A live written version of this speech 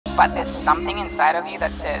but there's something inside of you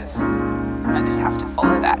that says, I just have to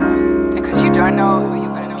follow that, because you don't know who you're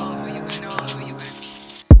going to meet, who you're going to meet, who you're going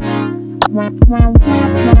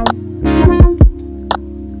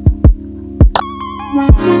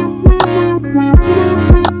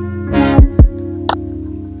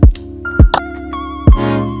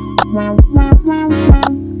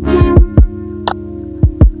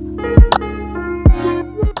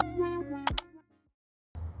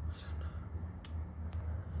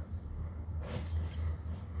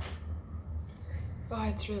Oh,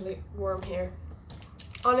 it's really warm here.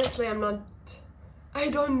 Honestly, I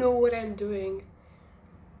don't know what I'm doing.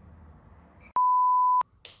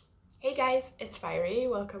 Hey guys, it's fyriee.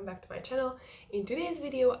 Welcome back to my channel. In today's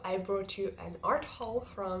video, I brought you an art haul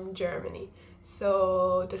from Germany.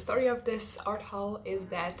 So the story of this art haul is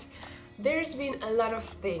that there's been a lot of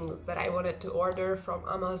things that I wanted to order from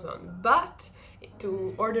Amazon, but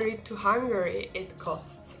to order it to Hungary, it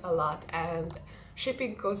costs a lot and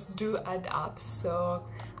shipping costs do add up. So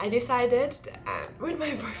I decided with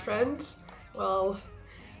my boyfriend, well,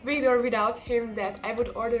 with or without him, that I would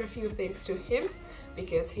order a few things to him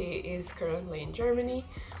because he is currently in Germany,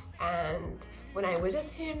 and when I visit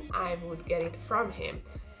him I would get it from him.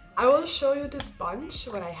 I will show you the bunch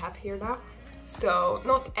what I have here now. So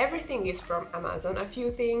not everything is from Amazon. A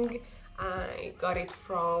few things I got it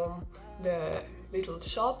from the little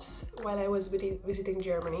shops while I was visiting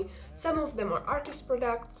Germany. Some of them are artist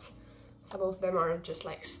products, some of them are just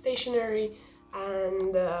like stationery,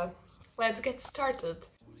 and let's get started.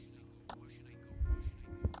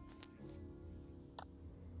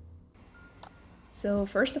 So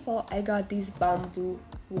first of all, I got this bamboo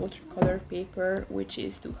watercolor paper, which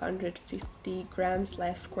is 250 grams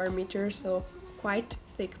less square meter, so quite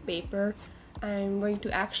thick paper. I'm going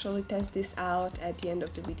to actually test this out at the end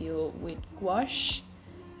of the video with gouache.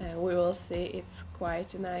 We will see. It's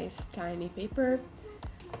quite a nice tiny paper.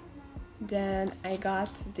 Then I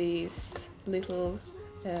got this little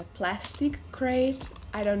plastic crate.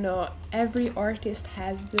 I don't know, every artist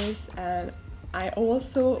has this, and I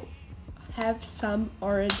also have some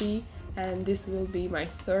already, and this will be my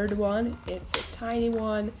third one. It's a tiny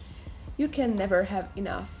one. You can never have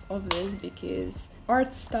enough of this because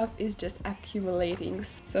art stuff is just accumulating.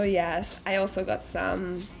 So yes, I also got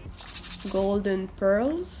some golden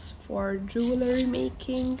pearls for jewelry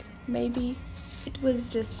making, maybe. It was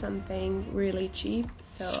just something really cheap,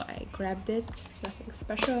 so I grabbed it, nothing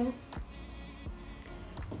special.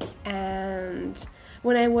 And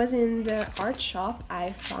when I was in the art shop,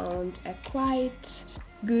 I found a quite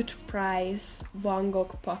good price Van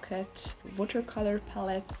Gogh pocket watercolor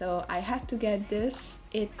palette, so I had to get this.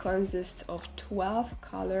 It consists of 12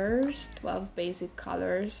 colors, 12 basic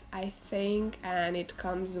colors I think, and it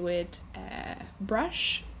comes with a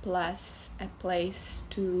brush plus a place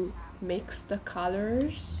to mix the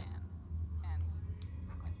colors.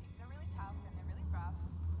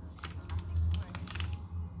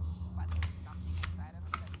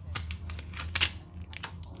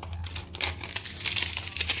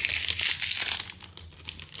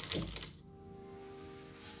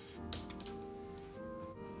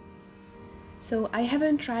 So I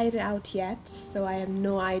haven't tried it out yet, so I have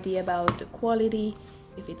no idea about the quality,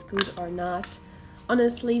 if it's good or not.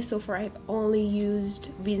 Honestly, so far I've only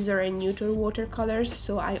used Winsor and Newton watercolors,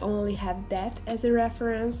 so I only have that as a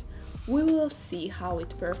reference. We will see how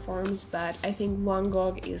it performs, but I think Van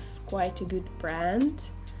Gogh is quite a good brand,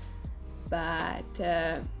 but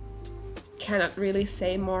cannot really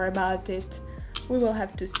say more about it. We will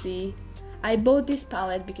have to see. I bought this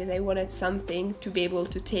palette because I wanted something to be able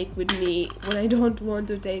to take with me when I don't want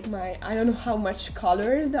to take my, I don't know how much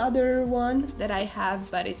colors the other one that I have,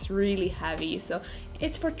 but it's really heavy, so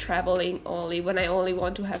it's for traveling only, when I only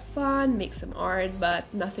want to have fun, make some art,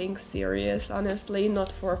 but nothing serious, honestly,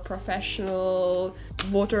 not for professional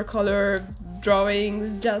watercolor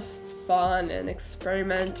drawings, just fun and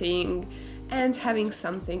experimenting and having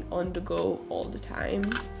something on the go all the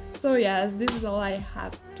time. So yes, this is all I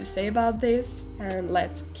have to say about this, and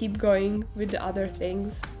let's keep going with the other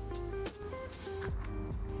things.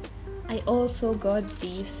 I also got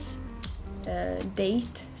this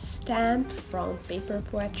date stamp from Paper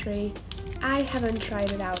Poetry. I haven't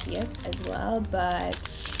tried it out yet as well, but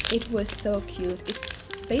it was so cute. It's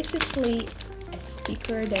basically a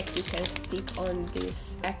sticker that you can stick on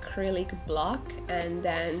this acrylic block, and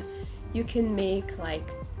then you can make like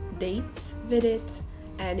dates with it,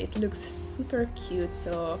 and it looks super cute,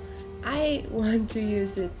 so I want to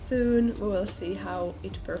use it soon. We will see how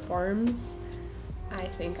it performs. I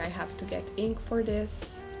think I have to get ink for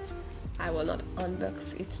this. I will not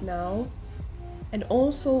unbox it now. And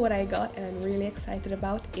also what I got and I'm really excited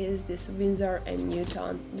about is this Winsor &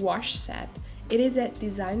 Newton gouache set. It is a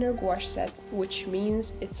designer gouache set, which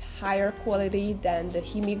means it's higher quality than the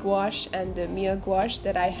Fyriee gouache and the Miya gouache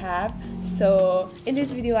that I have. So in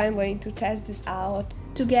this video I'm going to test this out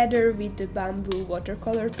together with the bamboo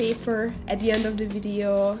watercolor paper at the end of the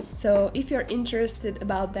video. So if you're interested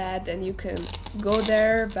about that, then you can go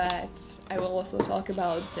there, but I will also talk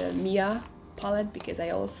about the Miya palette because I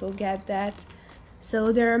also get that.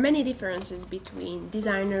 So there are many differences between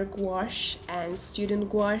designer gouache and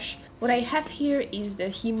student gouache. What I have here is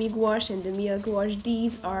the Fyriee gouache and the Miya gouache.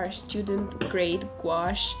 These are student grade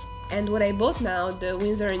gouache. And what I bought now, the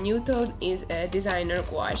Winsor & Newton, is a designer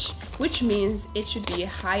gouache, which means it should be a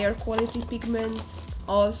higher quality pigment.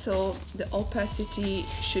 Also, the opacity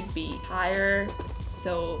should be higher,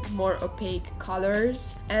 so more opaque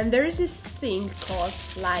colors. And there is this thing called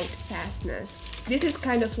light fastness. This is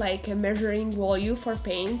kind of like a measuring value for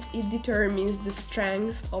paints. It determines the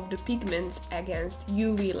strength of the pigments against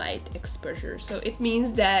UV light exposure. So it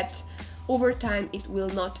means that over time it will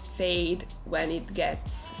not fade when it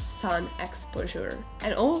gets sun exposure.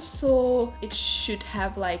 And also it should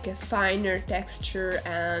have like a finer texture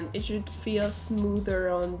and it should feel smoother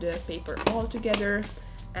on the paper altogether.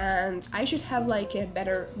 And I should have like a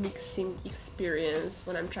better mixing experience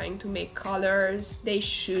when I'm trying to make colors. They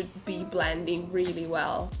should be blending really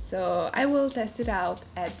well. So I will test it out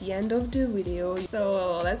at the end of the video.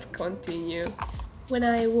 So let's continue. When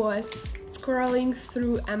I was scrolling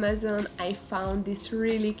through Amazon, I found this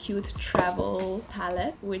really cute travel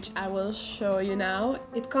palette, which I will show you now.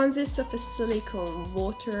 It consists of a silicone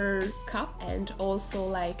water cup and also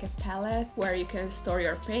like a palette where you can store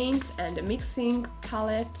your paints, and a mixing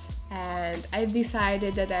palette. And I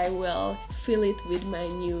decided that I will fill it with my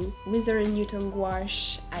new Winsor & Newton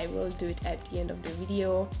gouache. I will do it at the end of the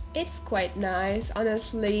video. It's quite nice.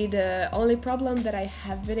 Honestly, the only problem that I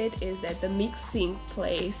have with it is that the mixing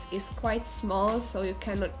place is quite small, so you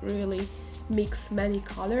cannot really mix many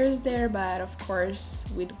colors there. But of course,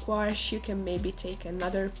 with gouache you can maybe take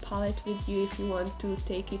another palette with you if you want to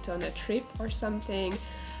take it on a trip or something.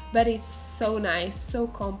 But it's so nice, so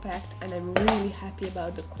compact, and I'm really happy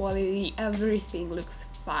about the quality. Everything looks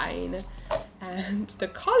fine and the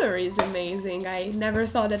color is amazing. I never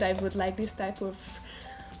thought that I would like this type of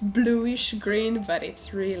bluish green, but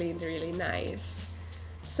it's really, really nice.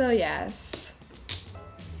 So yes.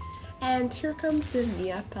 And here comes the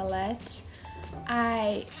Miya palette.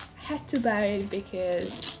 I had to buy it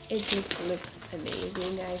because it just looks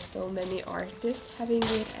amazing. I saw many artists having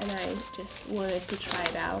it and I just wanted to try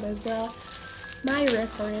it out as well. My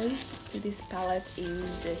reference to this palette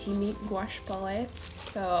is the Fyriee gouache palette.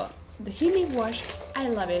 So the Fyriee gouache, I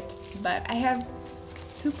love it, but I have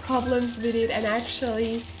two problems with it, and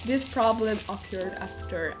actually this problem occurred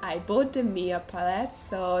after I bought the Miya palette.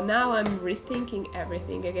 So now I'm rethinking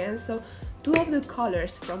everything again. So two of the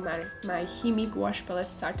colors from my Fyriee gouache palette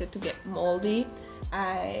started to get moldy.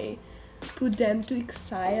 I put them to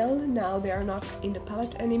exile. Now they are not in the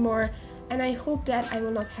palette anymore, and I hope that I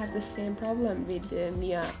will not have the same problem with the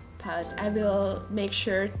Miya palette. I will make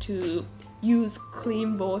sure to use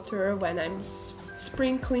clean water when I'm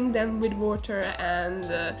sprinkling them with water, and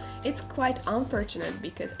it's quite unfortunate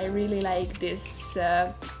because I really like this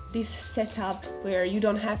this setup where you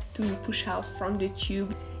don't have to push out from the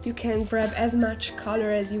tube. You can grab as much color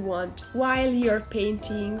as you want while you're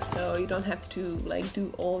painting, so you don't have to like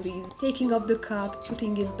do all these taking off the cup,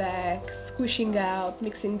 putting it back, squishing out,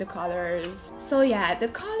 mixing the colors. So yeah, the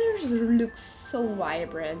colors look so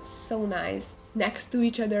vibrant, so nice. Next to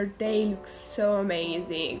each other, they look so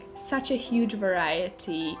amazing. Such a huge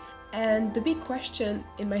variety. And the big question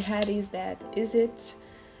in my head is that, is it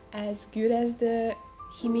as good as the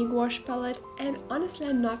Fyriee gouache palette? And honestly,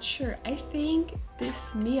 I'm not sure. I think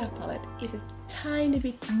this Miya palette is a tiny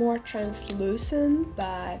bit more translucent,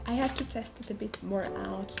 but I have to test it a bit more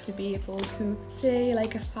out to be able to say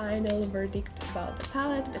like a final verdict about the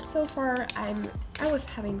palette. But so far, I was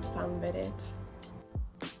having fun with it.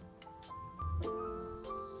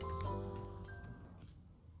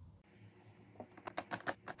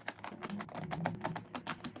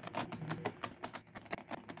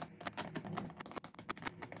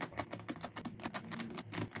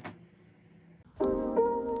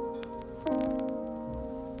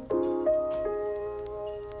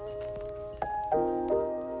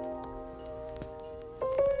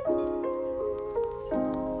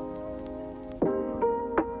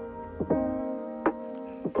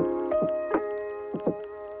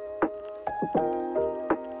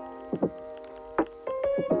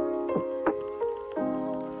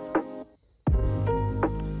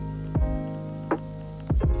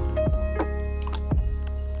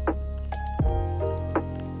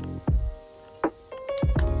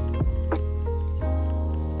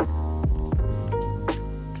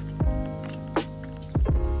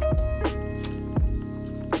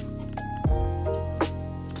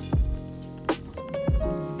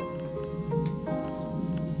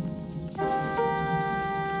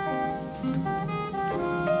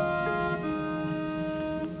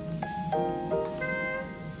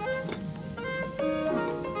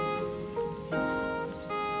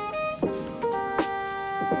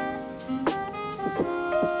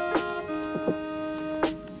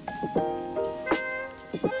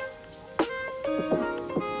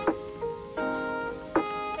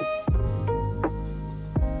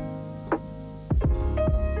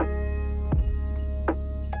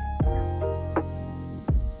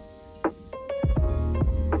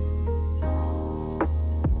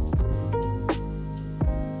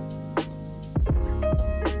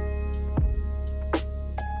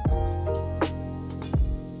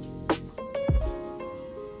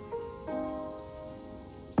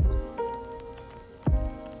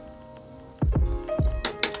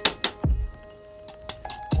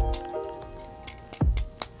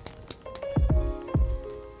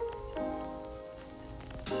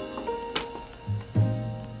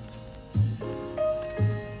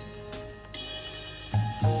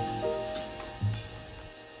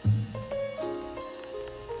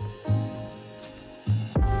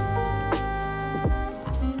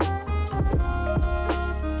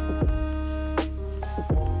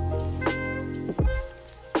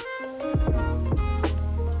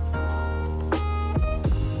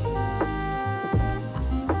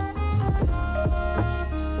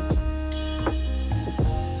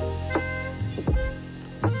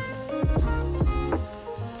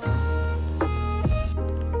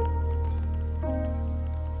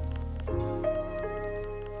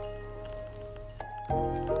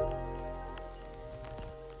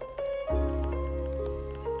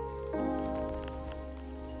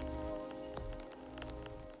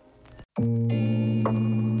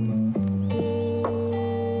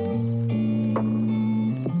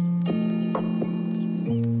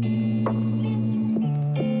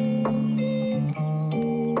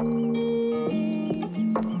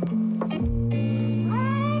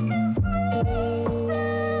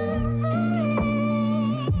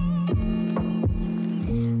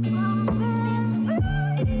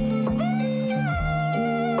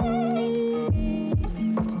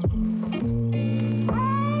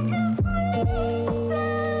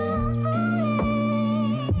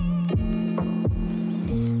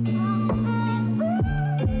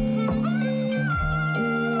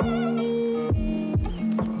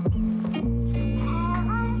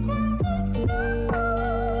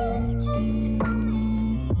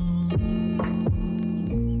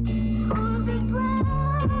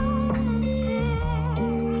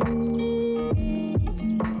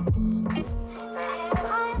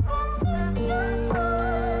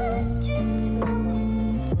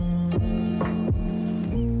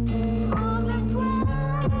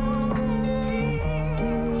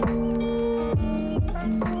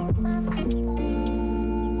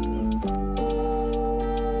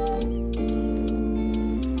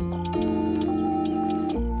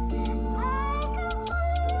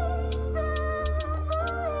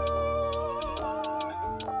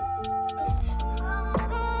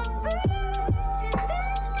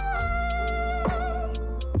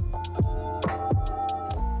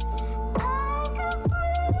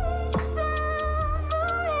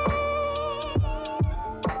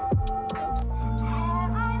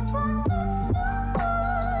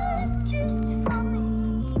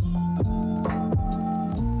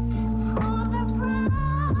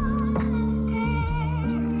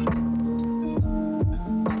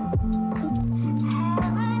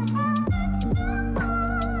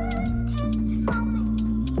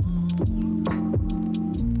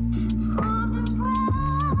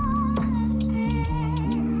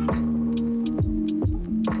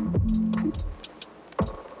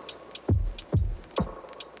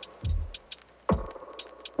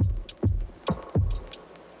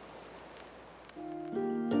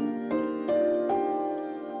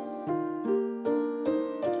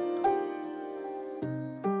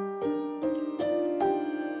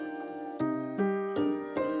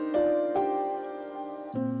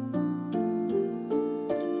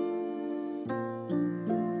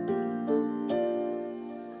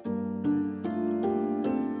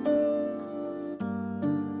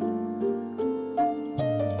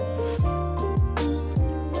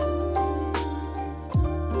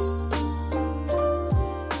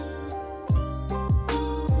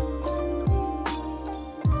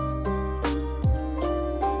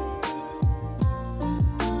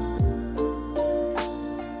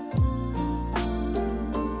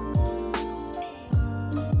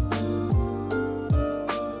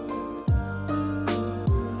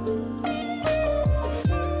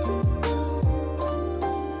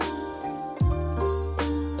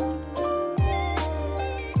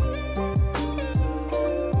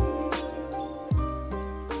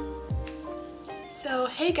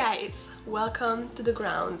 Hey guys, welcome to the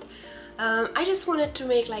ground. I just wanted to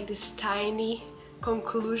make like this tiny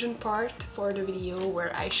conclusion part for the video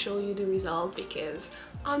where I show you the result, because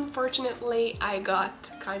unfortunately I got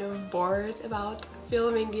kind of bored about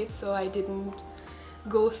filming it, so I didn't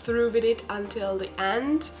go through with it until the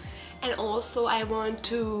end. And also I want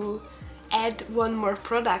to add one more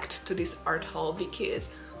product to this art haul, because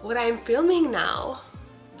what I'm filming now,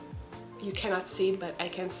 you cannot see it but I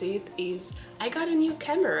can see it, is I got a new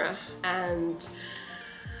camera, and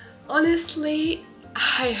honestly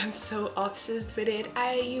I am so obsessed with it.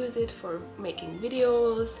 I use it for making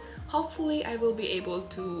videos. Hopefully I will be able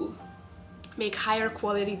to make higher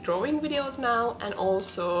quality drawing videos now, and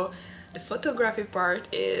also the photography part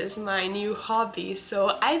is my new hobby.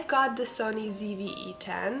 So I've got the Sony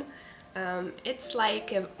ZV-E10. It's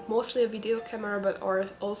like mostly a video camera, but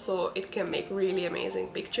also it can make really amazing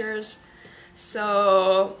pictures.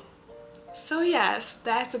 So yes,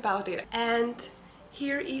 that's about it. And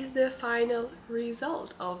here is the final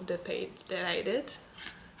result of the paint that I did.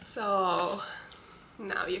 So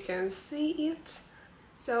now you can see it.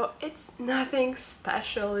 So it's nothing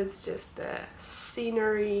special, it's just a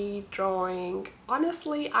scenery drawing.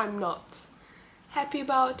 Honestly, I'm not happy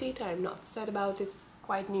about it, I'm not sad about it,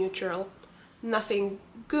 quite neutral. Nothing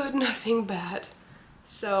good, nothing bad.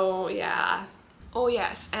 So yeah. Oh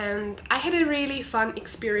yes, and I had a really fun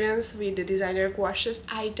experience with the designer gouaches.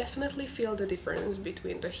 I definitely feel the difference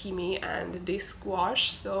between the Himi and this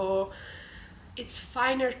gouache. So it's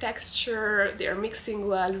finer texture, they're mixing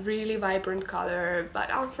well, really vibrant color, but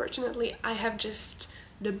unfortunately I have just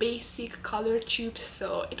the basic color tubes,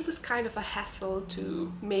 so it was kind of a hassle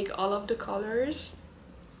to make all of the colors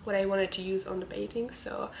what I wanted to use on the painting.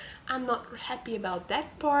 So I'm not happy about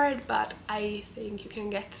that part, but I think you can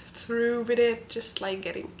get through with it, just like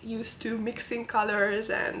getting used to mixing colors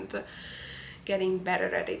and getting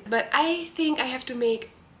better at it. But I think I have to make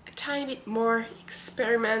a tiny bit more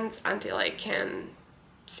experiments until I can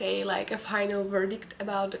say like a final verdict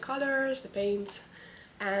about the colors, the paints,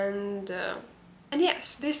 and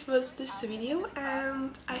yes, this was this video,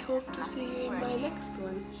 and I hope to see you in my next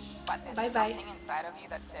one. Bye bye. Something inside of you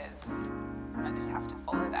that says, I just have to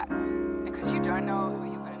follow that, because you don't know who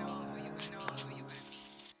you're gonna be, who you're gonna be,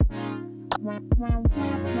 who you're gonna be.